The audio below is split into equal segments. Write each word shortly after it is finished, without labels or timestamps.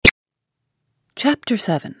Chapter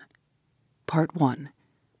 7, Part 1.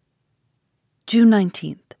 June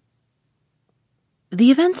 19th. The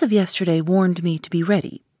events of yesterday warned me to be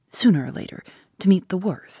ready, sooner or later, to meet the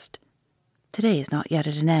worst. Today is not yet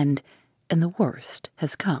at an end, and the worst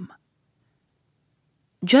has come.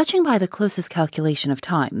 Judging by the closest calculation of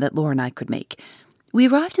time that Laura and I could make, we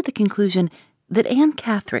arrived at the conclusion that Anne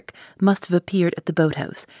Catherick must have appeared at the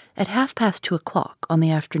boathouse at 2:30 on the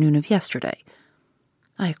afternoon of yesterday.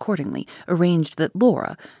 I accordingly arranged that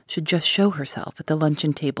Laura should just show herself at the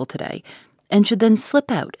luncheon table today, and should then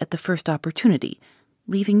slip out at the first opportunity,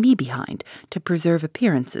 leaving me behind to preserve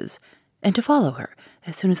appearances, and to follow her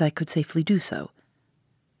as soon as I could safely do so.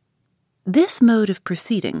 This mode of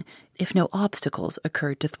proceeding, if no obstacles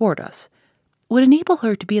occurred to thwart us, would enable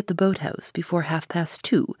her to be at the boathouse before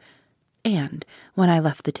 2:30, and, when I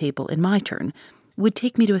left the table in my turn, would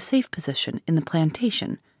take me to a safe position in the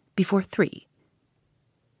plantation before 3.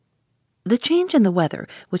 The change in the weather,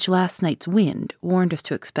 which last night's wind warned us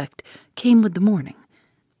to expect, came with the morning.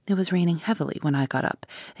 It was raining heavily when I got up,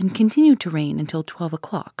 and continued to rain until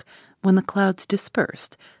 12:00, when the clouds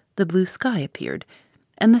dispersed, the blue sky appeared,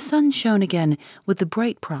 and the sun shone again with the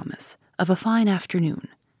bright promise of a fine afternoon.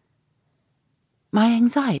 My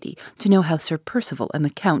anxiety to know how Sir Percival and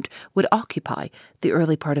the Count would occupy the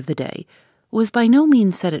early part of the day was by no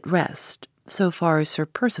means set at rest, so far as Sir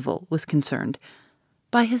Percival was concerned,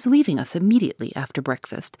 by his leaving us immediately after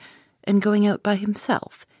breakfast and going out by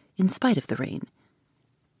himself, in spite of the rain.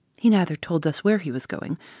 He neither told us where he was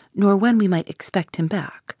going, nor when we might expect him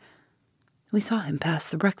back. We saw him pass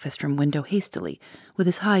the breakfast-room window hastily, with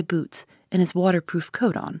his high boots and his waterproof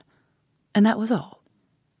coat on, and that was all.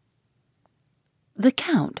 The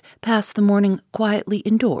Count passed the morning quietly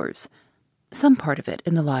indoors, some part of it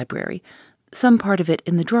in the library, some part of it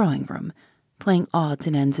in the drawing-room, playing odds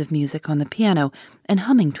and ends of music on the piano and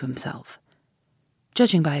humming to himself.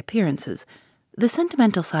 Judging by appearances, the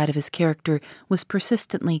sentimental side of his character was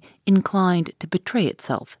persistently inclined to betray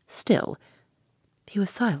itself still. He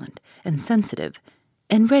was silent and sensitive,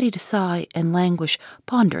 and ready to sigh and languish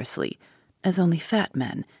ponderously, as only fat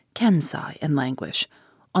men can sigh and languish,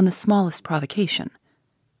 on the smallest provocation.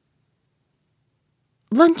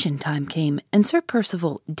 Luncheon time came, and Sir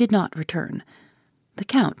Percival did not return. The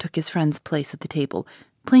Count took his friend's place at the table,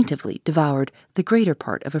 plaintively devoured the greater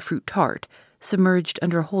part of a fruit tart, submerged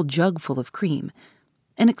under a whole jugful of cream,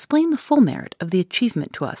 and explained the full merit of the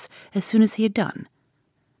achievement to us as soon as he had done.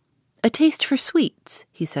 "A taste for sweets,"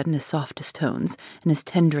 he said in his softest tones and his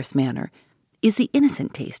tenderest manner, "is the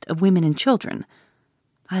innocent taste of women and children.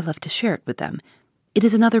 I love to share it with them. It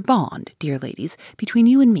is another bond, dear ladies, between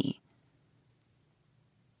you and me."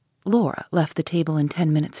 Laura left the table in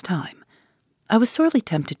 10 minutes' time. I was sorely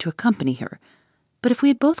tempted to accompany her, but if we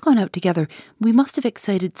had both gone out together, we must have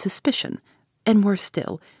excited suspicion, and worse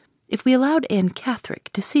still, if we allowed Anne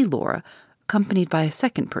Catherick to see Laura, accompanied by a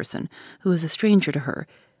second person who was a stranger to her,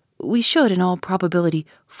 we should in all probability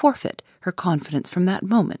forfeit her confidence from that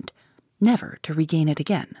moment, never to regain it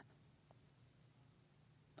again.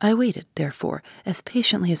 I waited, therefore, as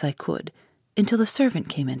patiently as I could, until the servant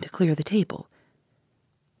came in to clear the table.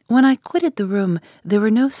 When I quitted the room, there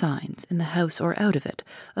were no signs, in the house or out of it,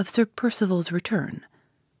 of Sir Percival's return.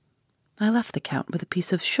 I left the Count with a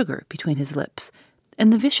piece of sugar between his lips,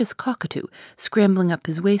 and the vicious cockatoo scrambling up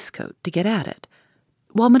his waistcoat to get at it,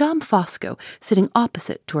 while Madame Fosco, sitting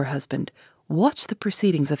opposite to her husband, watched the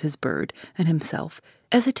proceedings of his bird and himself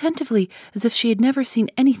as attentively as if she had never seen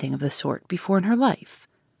anything of the sort before in her life.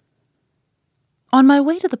 On my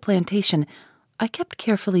way to the plantation, I kept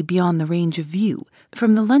carefully beyond the range of view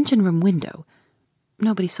from the luncheon-room window.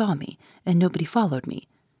 Nobody saw me, and nobody followed me.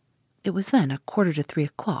 It was then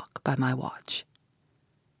 2:45 by my watch.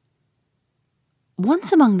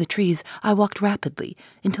 Once among the trees, I walked rapidly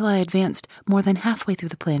until I advanced more than halfway through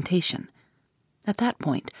the plantation. At that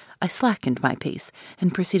point, I slackened my pace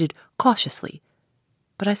and proceeded cautiously,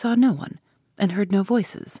 but I saw no one and heard no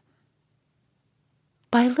voices.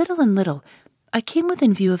 By little and little, I came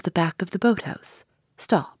within view of the back of the boathouse,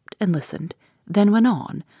 stopped and listened, then went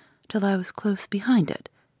on, till I was close behind it,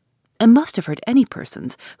 and must have heard any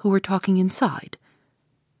persons who were talking inside.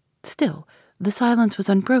 Still, the silence was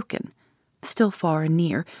unbroken. Still far and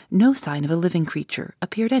near, no sign of a living creature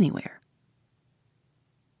appeared anywhere.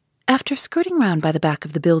 After skirting round by the back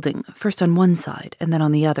of the building, first on one side and then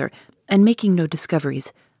on the other, and making no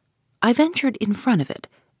discoveries, I ventured in front of it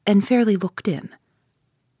and fairly looked in.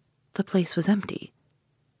 The place was empty.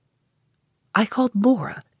 I called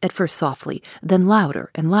Laura, at first softly, then louder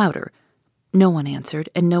and louder. No one answered,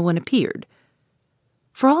 and no one appeared.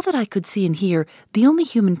 For all that I could see and hear, the only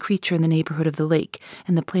human creature in the neighborhood of the lake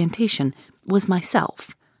and the plantation was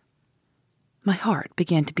myself. My heart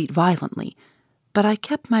began to beat violently, but I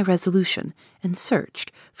kept my resolution and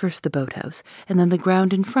searched, first the boathouse and then the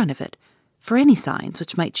ground in front of it, for any signs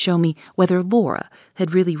which might show me whether Laura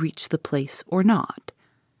had really reached the place or not.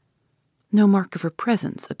 No mark of her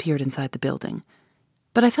presence appeared inside the building,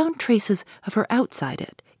 but I found traces of her outside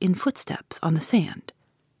it in footsteps on the sand.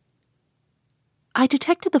 I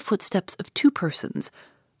detected the footsteps of two persons,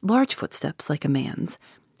 large footsteps like a man's,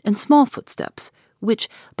 and small footsteps, which,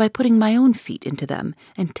 by putting my own feet into them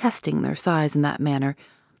and testing their size in that manner,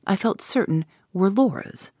 I felt certain were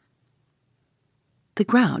Laura's. The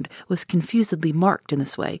ground was confusedly marked in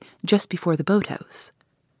this way just before the boathouse.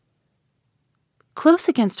 Close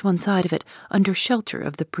against one side of it, under shelter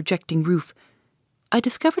of the projecting roof, I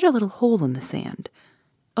discovered a little hole in the sand,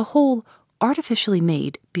 a hole artificially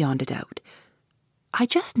made beyond a doubt. I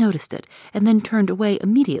just noticed it and then turned away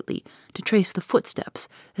immediately to trace the footsteps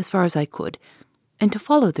as far as I could and to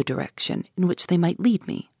follow the direction in which they might lead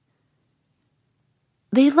me.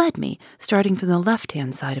 They led me, starting from the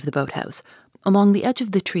left-hand side of the boathouse, along the edge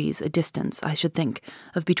of the trees a distance, I should think,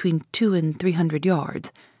 of between 200 and 300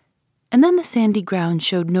 yards, and then the sandy ground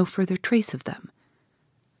showed no further trace of them.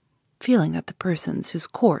 Feeling that the persons whose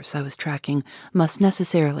course I was tracking must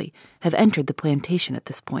necessarily have entered the plantation at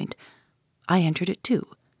this point, I entered it too.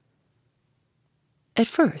 At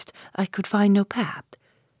first I could find no path,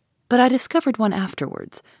 but I discovered one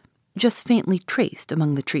afterwards, just faintly traced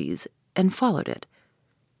among the trees, and followed it.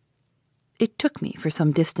 It took me for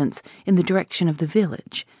some distance in the direction of the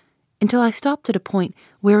village, until I stopped at a point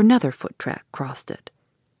where another foot track crossed it.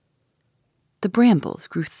 The brambles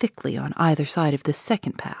grew thickly on either side of this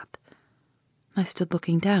second path. I stood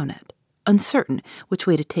looking down it, uncertain which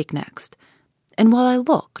way to take next, and while I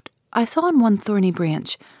looked, I saw on one thorny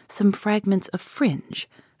branch some fragments of fringe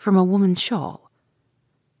from a woman's shawl.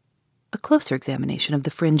 A closer examination of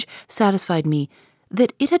the fringe satisfied me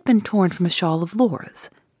that it had been torn from a shawl of Laura's,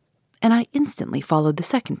 and I instantly followed the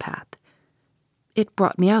second path. It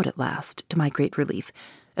brought me out at last, to my great relief,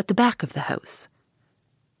 at the back of the house.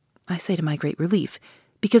 I say to my great relief,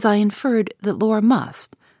 because I inferred that Laura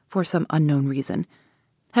must, for some unknown reason,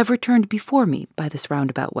 have returned before me by this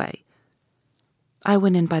roundabout way. I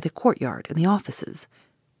went in by the courtyard and the offices.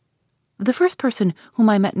 The first person whom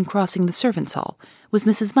I met in crossing the servants' hall was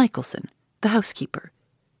Mrs. Michelson, the housekeeper.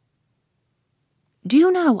 "Do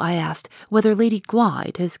you know," I asked, "whether Lady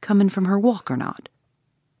Glyde has come in from her walk or not?"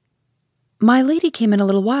 "My lady came in a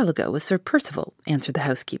little while ago with Sir Percival," answered the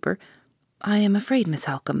housekeeper. "I am afraid, Miss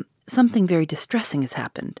Halcombe, something very distressing has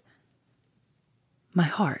happened." My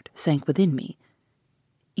heart sank within me.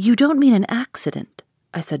 "You don't mean an accident?"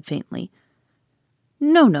 I said faintly.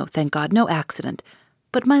 No, thank God, no accident.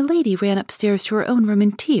 But my lady ran upstairs to her own room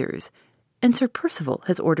in tears, and Sir Percival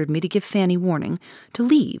has ordered me to give Fanny warning to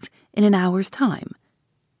leave in an hour's time."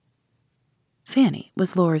 Fanny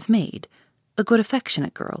was Laura's maid, a good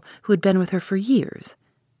affectionate girl who had been with her for years,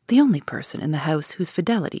 the only person in the house whose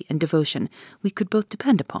fidelity and devotion we could both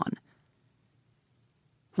depend upon.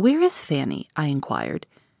 "Where is Fanny?" I inquired.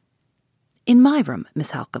 "In my room,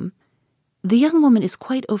 Miss Halcombe. The young woman is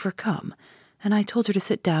quite overcome, and I told her to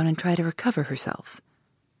sit down and try to recover herself."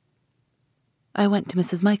 I went to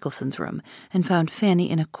Mrs. Michelson's room and found Fanny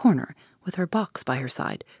in a corner with her box by her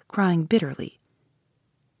side, crying bitterly.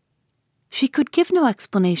 She could give no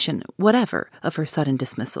explanation whatever of her sudden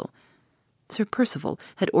dismissal. Sir Percival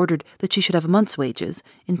had ordered that she should have a month's wages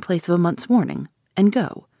in place of a month's warning, and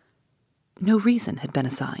go. No reason had been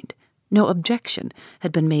assigned, no objection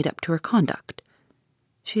had been made up to her conduct.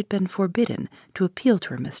 She had been forbidden to appeal to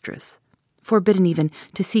her mistress, forbidden even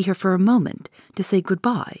to see her for a moment, to say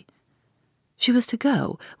goodbye. She was to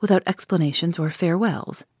go without explanations or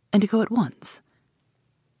farewells, and to go at once.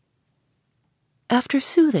 After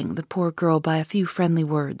soothing the poor girl by a few friendly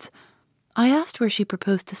words, I asked where she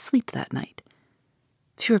proposed to sleep that night.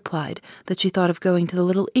 She replied that she thought of going to the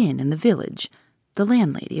little inn in the village, the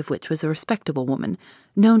landlady of which was a respectable woman,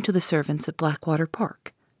 known to the servants at Blackwater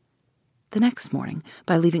Park. The next morning,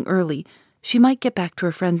 by leaving early, she might get back to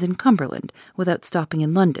her friends in Cumberland without stopping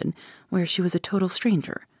in London, where she was a total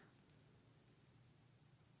stranger.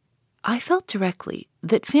 I felt directly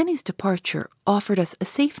that Fanny's departure offered us a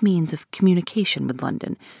safe means of communication with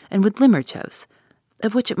London and with Limmeridge House,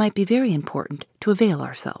 of which it might be very important to avail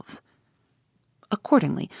ourselves.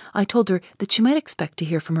 Accordingly, I told her that she might expect to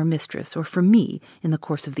hear from her mistress or from me in the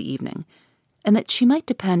course of the evening, and that she might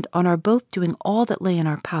depend on our both doing all that lay in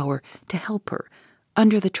our power to help her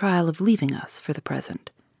under the trial of leaving us for the present.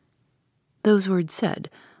 Those words said,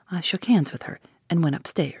 I shook hands with her and went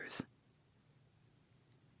upstairs.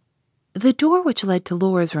 The door which led to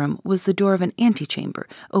Laura's room was the door of an antechamber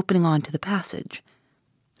opening onto the passage.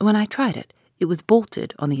 When I tried it, it was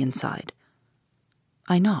bolted on the inside.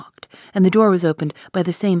 I knocked, and the door was opened by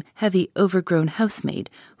the same heavy, overgrown housemaid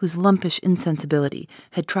whose lumpish insensibility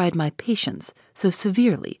had tried my patience so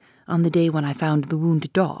severely on the day when I found the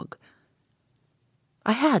wounded dog.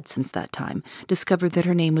 I had, since that time, discovered that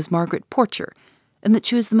her name was Margaret Porcher, and that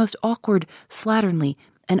she was the most awkward, slatternly,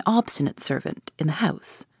 and obstinate servant in the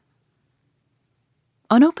house.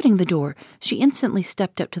 On opening the door, she instantly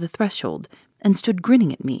stepped up to the threshold and stood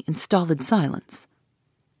grinning at me in stolid silence.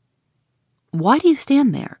 "Why do you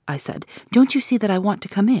stand there?" I said. "Don't you see that I want to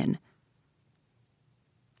come in?"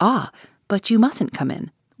 "Ah, but you mustn't come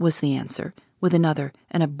in," was the answer, with another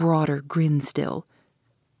and a broader grin still.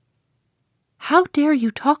 "How dare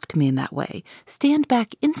you talk to me in that way? Stand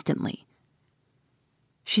back instantly."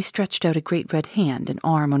 She stretched out a great red hand and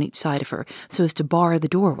arm on each side of her so as to bar the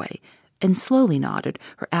doorway, and slowly nodded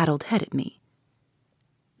her addled head at me.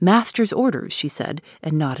 "Master's orders," she said,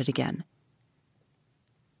 and nodded again.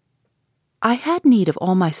 I had need of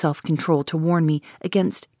all my self-control to warn me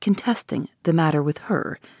against contesting the matter with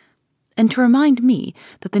her, and to remind me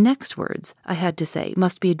that the next words I had to say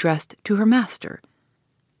must be addressed to her master.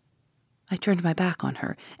 I turned my back on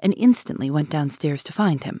her and instantly went downstairs to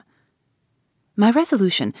find him. My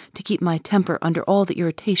resolution to keep my temper under all the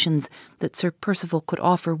irritations that Sir Percival could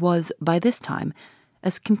offer was, by this time,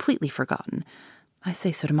 as completely forgotten, I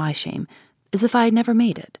say so to my shame, as if I had never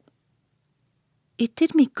made it. It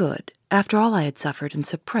did me good, after all I had suffered and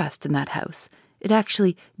suppressed in that house. It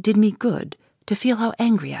actually did me good to feel how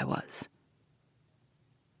angry I was.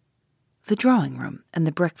 The drawing-room and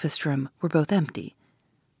the breakfast-room were both empty.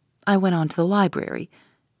 I went on to the library,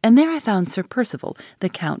 and there I found Sir Percival, the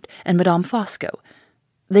Count, and Madame Fosco.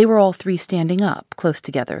 They were all three standing up, close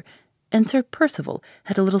together, and Sir Percival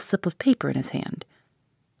had a little slip of paper in his hand.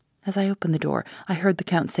 As I opened the door, I heard the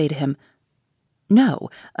Count say to him, "No,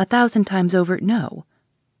 1,000 times over, no."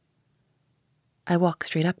 I walked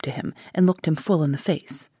straight up to him and looked him full in the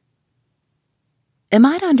face. "Am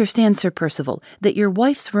I to understand, Sir Percival, that your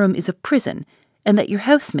wife's room is a prison, and that your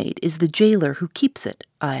housemaid is the jailer who keeps it?"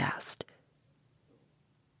 I asked.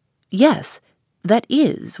 "Yes, that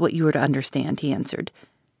is what you are to understand," he answered.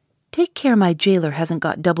 "Take care my jailer hasn't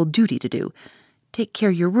got double duty to do. Take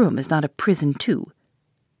care your room is not a prison too."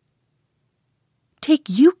 "Take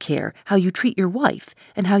you care how you treat your wife,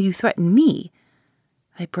 and how you threaten me,"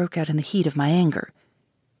 I broke out in the heat of my anger.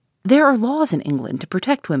 "There are laws in England to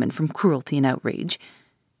protect women from cruelty and outrage.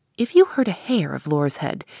 If you hurt a hair of Laura's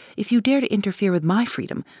head, if you dare to interfere with my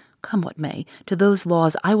freedom, come what may, to those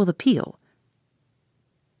laws I will appeal."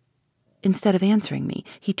 Instead of answering me,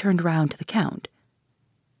 he turned round to the Count.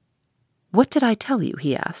 "What did I tell you?"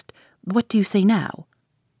 he asked. "What do you say now?"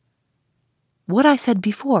 "What I said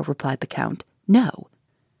before," replied the Count. "No."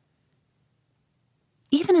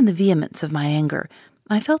 Even in the vehemence of my anger,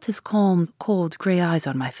 I felt his calm, cold, grey eyes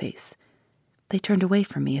on my face. They turned away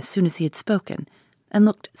from me as soon as he had spoken, and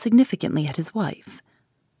looked significantly at his wife.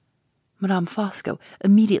 Madame Fosco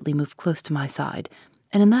immediately moved close to my side,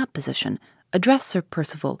 and in that position addressed Sir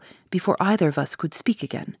Percival before either of us could speak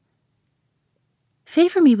again.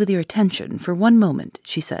 "Favour me with your attention for one moment,"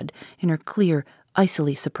 she said, in her clear,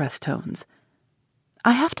 icily suppressed tones.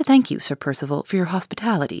 "I have to thank you, Sir Percival, for your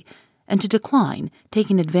hospitality, and to decline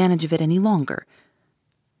taking advantage of it any longer.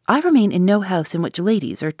 I remain in no house in which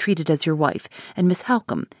ladies are treated as your wife and Miss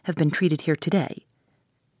Halcombe have been treated here today."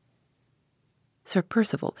 Sir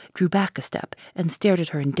Percival drew back a step and stared at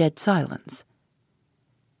her in dead silence.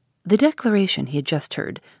 The declaration he had just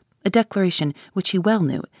heard, a declaration which he well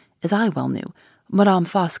knew, as I well knew, Madame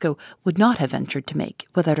Fosco would not have ventured to make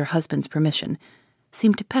without her husband's permission,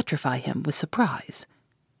 seemed to petrify him with surprise.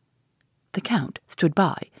 The Count stood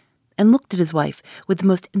by and looked at his wife with the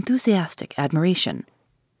most enthusiastic admiration.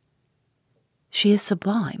 "She is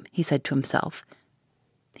sublime," he said to himself.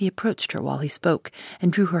 He approached her while he spoke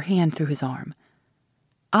and drew her hand through his arm.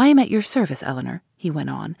 "I am at your service, Eleanor," he went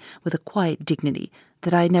on, with a quiet dignity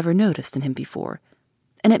that I had never noticed in him before,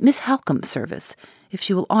 "and at Miss Halcombe's service, if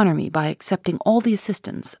she will honour me by accepting all the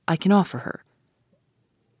assistance I can offer her."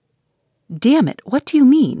 "Damn it, what do you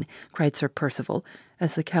mean?" cried Sir Percival,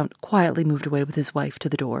 as the Count quietly moved away with his wife to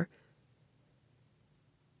the door.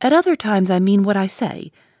 "At other times I mean what I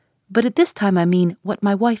say, but at this time I mean what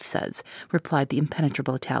my wife says," replied the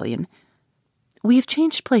impenetrable Italian. "We have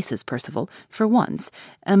changed places, Percival, for once,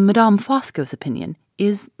 and Madame Fosco's opinion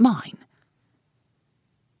is mine."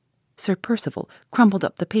 Sir Percival crumpled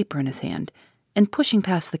up the paper in his hand, and pushing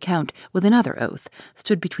past the Count with another oath,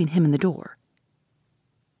 stood between him and the door.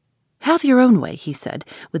 "Have your own way," he said,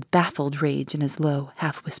 with baffled rage in his low,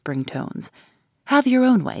 half-whispering tones. "Have your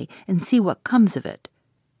own way, and see what comes of it."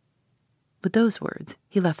 With those words,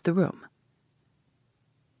 he left the room.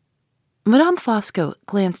 Madame Fosco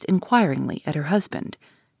glanced inquiringly at her husband.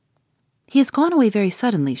 "He has gone away very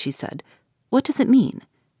suddenly," she said. "What does it mean?"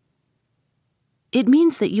 "It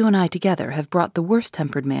means that you and I together have brought the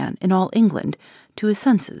worst-tempered man in all England to his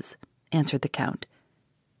senses," answered the Count.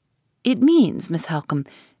 "It means, Miss Halcombe,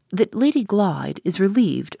 that Lady Glyde is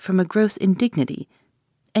relieved from a gross indignity,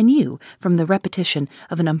 and you from the repetition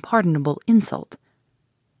of an unpardonable insult.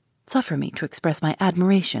 Suffer me to express my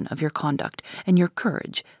admiration of your conduct and your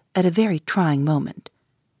courage at a very trying moment."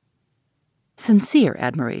 "Sincere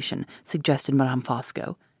admiration," suggested Madame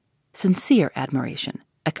Fosco. "Sincere admiration,"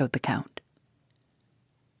 echoed the Count.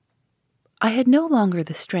 I had no longer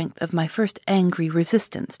the strength of my first angry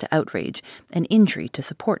resistance to outrage and injury to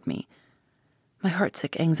support me. My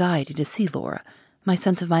heartsick anxiety to see Laura, my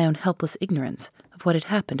sense of my own helpless ignorance of what had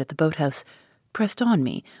happened at the boathouse, pressed on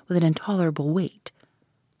me with an intolerable weight.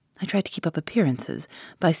 I tried to keep up appearances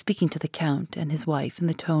by speaking to the Count and his wife in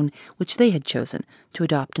the tone which they had chosen to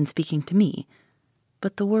adopt in speaking to me,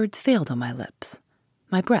 but the words failed on my lips.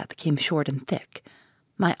 My breath came short and thick.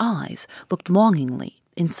 My eyes looked longingly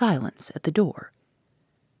in silence at the door.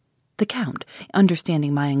 The Count,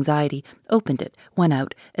 understanding my anxiety, opened it, went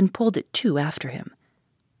out, and pulled it to after him.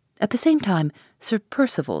 At the same time, Sir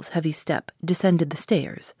Percival's heavy step descended the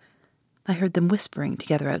stairs. I heard them whispering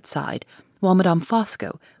together outside, while Madame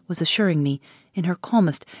Fosco was assuring me, in her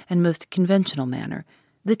calmest and most conventional manner,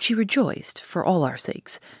 that she rejoiced, for all our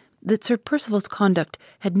sakes, that Sir Percival's conduct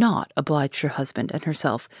had not obliged her husband and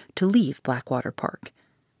herself to leave Blackwater Park.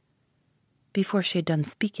 Before she had done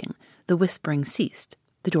speaking, the whispering ceased,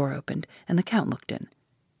 the door opened, and the Count looked in.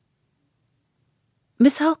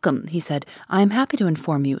 "Miss Halcombe," he said, "I am happy to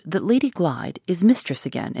inform you that Lady Glyde is mistress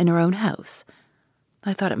again in her own house.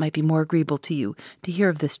 I thought it might be more agreeable to you to hear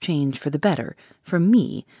of this change for the better, from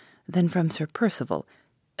me, than from Sir Percival,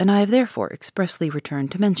 and I have therefore expressly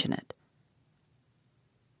returned to mention it."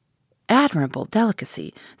 "Admirable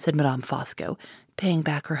delicacy," said Madame Fosco, paying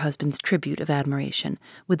back her husband's tribute of admiration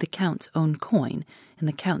with the Count's own coin in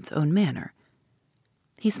the Count's own manner.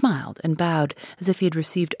 He smiled and bowed as if he had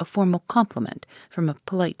received a formal compliment from a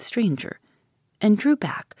polite stranger, and drew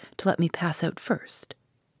back to let me pass out first.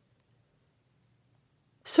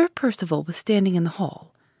 Sir Percival was standing in the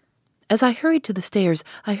hall. As I hurried to the stairs,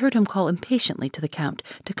 I heard him call impatiently to the Count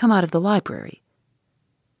to come out of the library.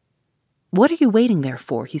 "What are you waiting there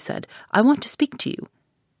for?" he said. "I want to speak to you."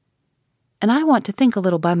 "And I want to think a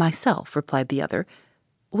little by myself," replied the other.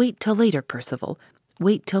 "Wait till later, Percival.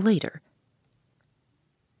 Wait till later."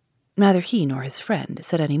 Neither he nor his friend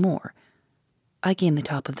said any more. I gained the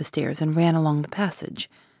top of the stairs and ran along the passage.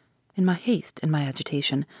 In my haste and my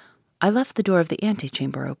agitation, I left the door of the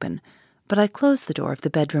antechamber open, but I closed the door of the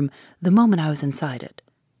bedroom the moment I was inside it.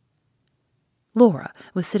 Laura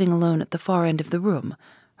was sitting alone at the far end of the room,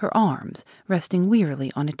 her arms resting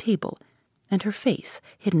wearily on a table, and her face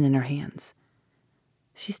hidden in her hands.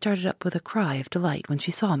 She started up with a cry of delight when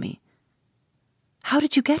she saw me. "How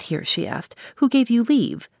did you get here?" she asked. "Who gave you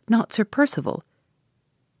leave? Not Sir Percival."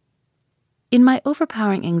 In my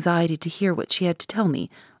overpowering anxiety to hear what she had to tell me,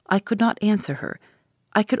 I could not answer her.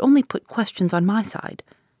 I could only put questions on my side.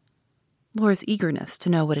 Laura's eagerness to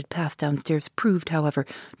know what had passed downstairs proved, however,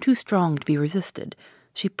 too strong to be resisted.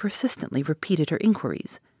 She persistently repeated her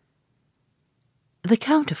inquiries. "The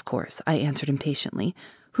Count, of course," I answered impatiently,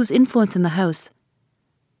 "whose influence in the house—"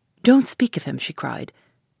 "Don't speak of him," she cried.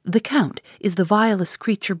 "The Count is the vilest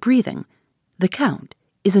creature breathing. The Count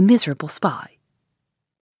is a miserable spy."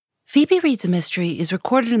 Phoebe Reads a Mystery is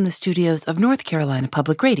recorded in the studios of North Carolina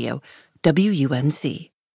Public Radio, WUNC.